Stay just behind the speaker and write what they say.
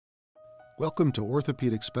Welcome to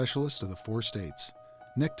Orthopedic Specialists of the Four States.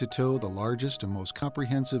 Neck to toe, the largest and most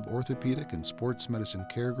comprehensive orthopedic and sports medicine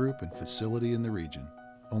care group and facility in the region,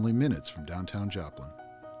 only minutes from downtown Joplin.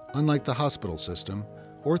 Unlike the hospital system,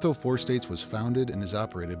 Ortho Four States was founded and is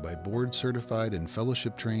operated by board-certified and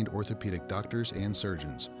fellowship-trained orthopedic doctors and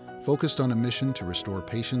surgeons, focused on a mission to restore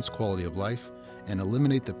patients' quality of life and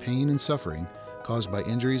eliminate the pain and suffering caused by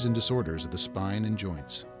injuries and disorders of the spine and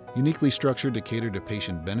joints. Uniquely structured to cater to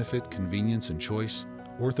patient benefit, convenience, and choice,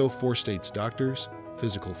 Ortho Four States doctors,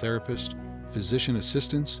 physical therapists, physician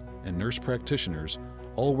assistants, and nurse practitioners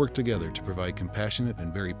all work together to provide compassionate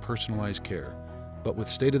and very personalized care, but with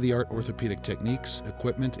state-of-the-art orthopedic techniques,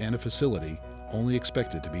 equipment, and a facility only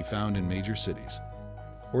expected to be found in major cities.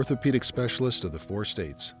 Orthopedic Specialists of the Four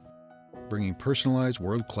States, bringing personalized,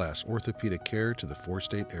 world-class orthopedic care to the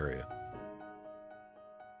four-state area.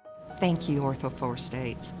 Thank you, Ortho Four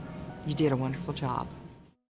States. You did a wonderful job.